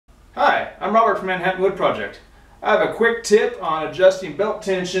Robert from Manhattan Wood Project. I have a quick tip on adjusting belt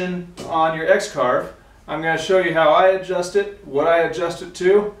tension on your X-Carve. I'm going to show you how I adjust it, what I adjust it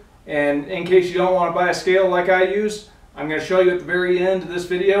to, and in case you don't want to buy a scale like I use, I'm going to show you at the very end of this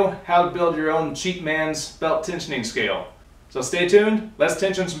video how to build your own cheap man's belt tensioning scale. So stay tuned, let's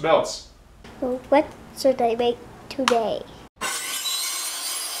tension some belts. Well, what should I make today?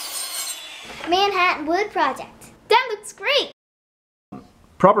 Manhattan Wood Project. That looks great!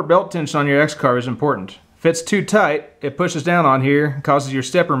 Proper belt tension on your X-Carve is important. If it's too tight, it pushes down on here and causes your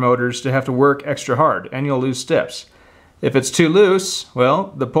stepper motors to have to work extra hard and you'll lose steps. If it's too loose,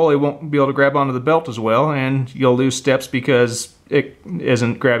 well, the pulley won't be able to grab onto the belt as well and you'll lose steps because it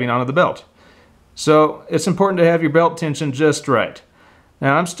isn't grabbing onto the belt. So it's important to have your belt tension just right.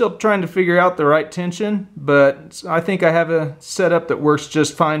 Now I'm still trying to figure out the right tension, but I think I have a setup that works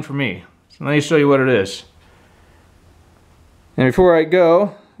just fine for me. So let me show you what it is. And before I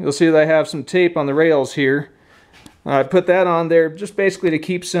go, you'll see that I have some tape on the rails here. I put that on there just basically to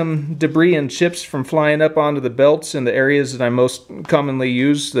keep some debris and chips from flying up onto the belts in the areas that I most commonly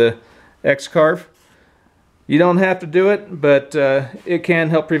use the X-Carve. You don't have to do it, but it can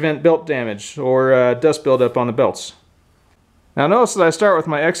help prevent belt damage or dust buildup on the belts. Now notice that I start with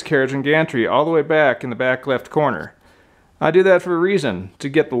my X carriage and gantry all the way back in the back left corner. I do that for a reason, to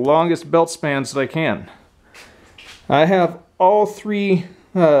get the longest belt spans that I can. I have all three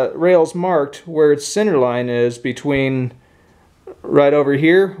rails marked where its center line is between right over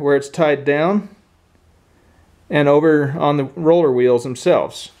here where it's tied down and over on the roller wheels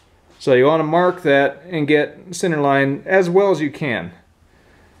themselves. So you want to mark that and get center line as well as you can.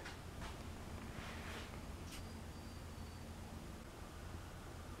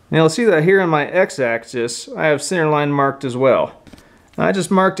 Now you'll see that here on my X-axis I have center line marked as well. I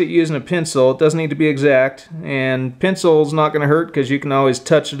just marked it using a pencil. It doesn't need to be exact, and pencil's not going to hurt because you can always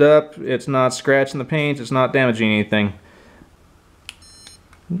touch it up. It's not scratching the paint, it's not damaging anything.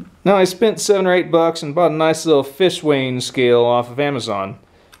 Now I spent $7 or $8 and bought a nice little fish weighing scale off of Amazon.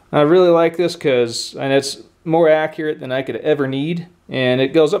 I really like this because it's more accurate than I could ever need, and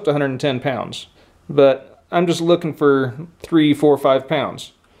it goes up to 110 pounds. But I'm just looking for 3, 4, 5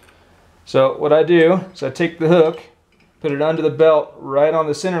 pounds. So what I do is I take the hook, put it under the belt right on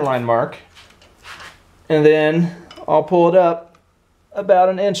the center line mark, and then I'll pull it up about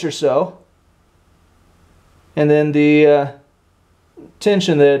an inch or so, and then the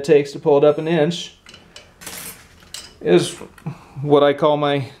tension that it takes to pull it up an inch is what I call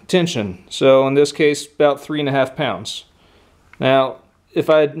my tension. So in this case about 3.5 pounds. Now if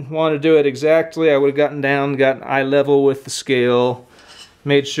I'd want to do it exactly, I would have gotten eye level with the scale,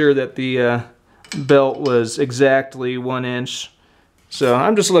 made sure that the belt was exactly 1 inch. So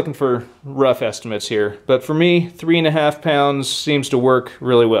I'm just looking for rough estimates here, but for me 3.5 pounds seems to work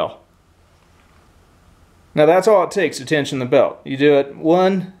really well. Now that's all it takes to tension the belt. You do it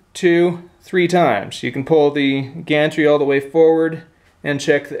 1, 2, 3 times. You can pull the gantry all the way forward and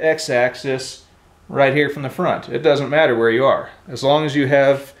check the X-axis right here from the front. It doesn't matter where you are. As long as you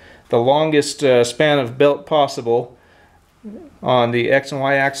have the longest span of belt possible on the X and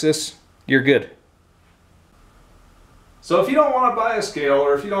Y axis, you're good. So if you don't want to buy a scale,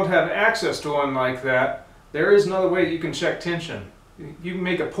 or if you don't have access to one like that, there is another way that you can check tension. You can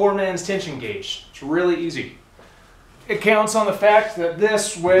make a poor man's tension gauge. It's really easy. It counts on the fact that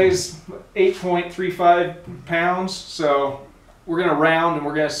this weighs 8.35 pounds, so we're going to round and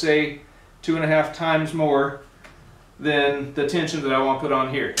we're going to say 2.5 times more than the tension that I want to put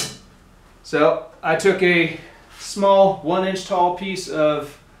on here. So I took a small 1 inch tall piece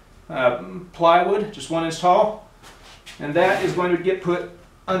of plywood, just 1 inch tall, and that is going to get put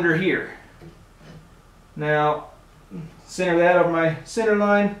under here. Now center that over my center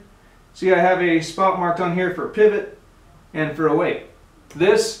line. See, I have a spot marked on here for a pivot and for a weight.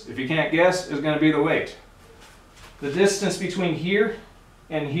 This, if you can't guess, is going to be the weight. The distance between here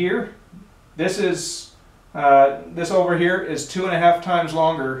and here, this over here is 2.5 times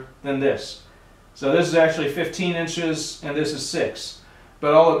longer than this. So this is actually 15 inches and this is 6.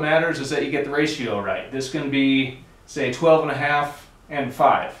 But all that matters is that you get the ratio right. This can be, say, 12.5 and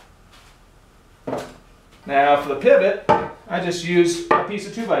 5. Now for the pivot, I just use a piece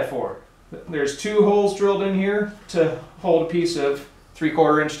of 2x4. There's 2 holes drilled in here to hold a piece of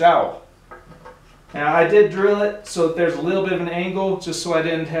 3/4 inch dowel. Now I did drill it so that there's a little bit of an angle just so I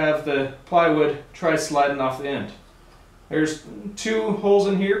didn't have the plywood try sliding off the end. There's 2 holes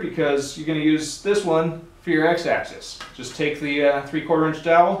in here because you're going to use this one for your X-axis. Just take the 3/4 inch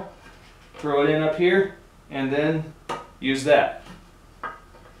dowel, throw it in up here, and then use that.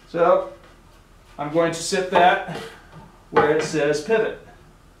 So I'm going to sit that where it says pivot.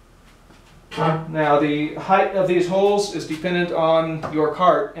 Now the height of these holes is dependent on your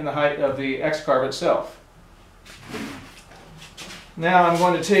cart and the height of the X-Carve itself. Now I'm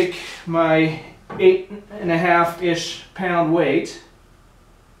going to take my 8.5-ish pound weight.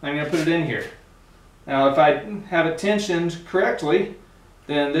 I'm going to put it in here. Now if I have it tensioned correctly,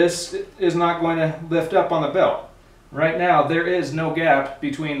 then this is not going to lift up on the belt. Right now there is no gap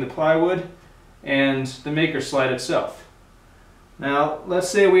between the plywood and the maker slide itself. Now let's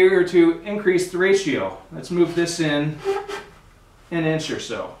say we were to increase the ratio. Let's move this in an inch or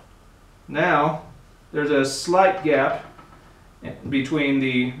so. Now there's a slight gap between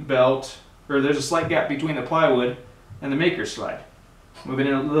the belt, or there's a slight gap between the plywood and the maker slide. Move it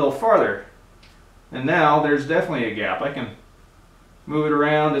in a little farther, and now there's definitely a gap. I can move it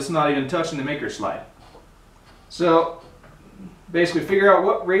around, it's not even touching the maker slide. So basically figure out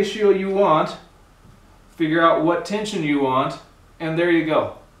what ratio you want, figure out what tension you want, and there you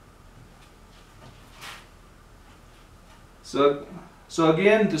go. So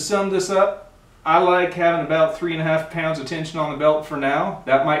again, to sum this up, I like having about 3.5 pounds of tension on the belt for now.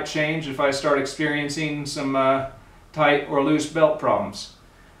 That might change if I start experiencing some tight or loose belt problems.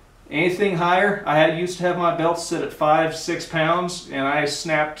 Anything higher, I used to have my belts sit at 5-6 pounds, and I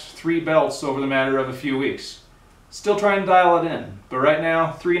snapped 3 belts over the matter of a few weeks. Still trying to dial it in, but right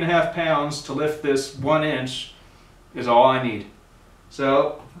now 3.5 pounds to lift this 1 inch is all I need.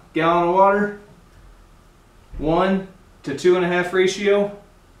 So gallon of water, 1 to 2.5 ratio,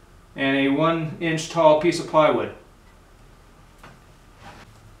 and a 1 inch tall piece of plywood.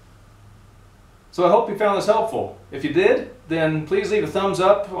 So I hope you found this helpful. If you did, then please leave a thumbs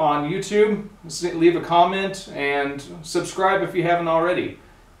up on YouTube, leave a comment, and subscribe if you haven't already.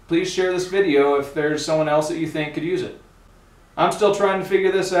 Please share this video if there's someone else that you think could use it. I'm still trying to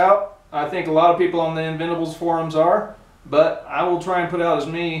figure this out. I think a lot of people on the Inventables forums are, but I will try and put out as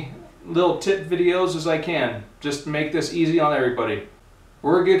many little tip videos as I can, just to make this easy on everybody.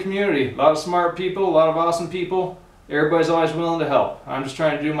 We're a good community, a lot of smart people, a lot of awesome people. Everybody's always willing to help. I'm just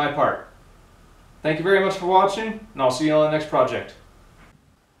trying to do my part. Thank you very much for watching, and I'll see you on the next project.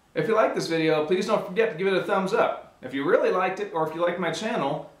 If you like this video, please don't forget to give it a thumbs up. If you really liked it, or if you like my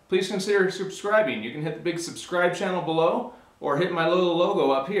channel, please consider subscribing. You can hit the big subscribe channel below, or hit my little logo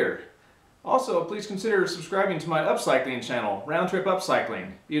up here. Also, please consider subscribing to my upcycling channel, Round Trip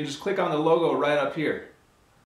Upcycling. You can just click on the logo right up here.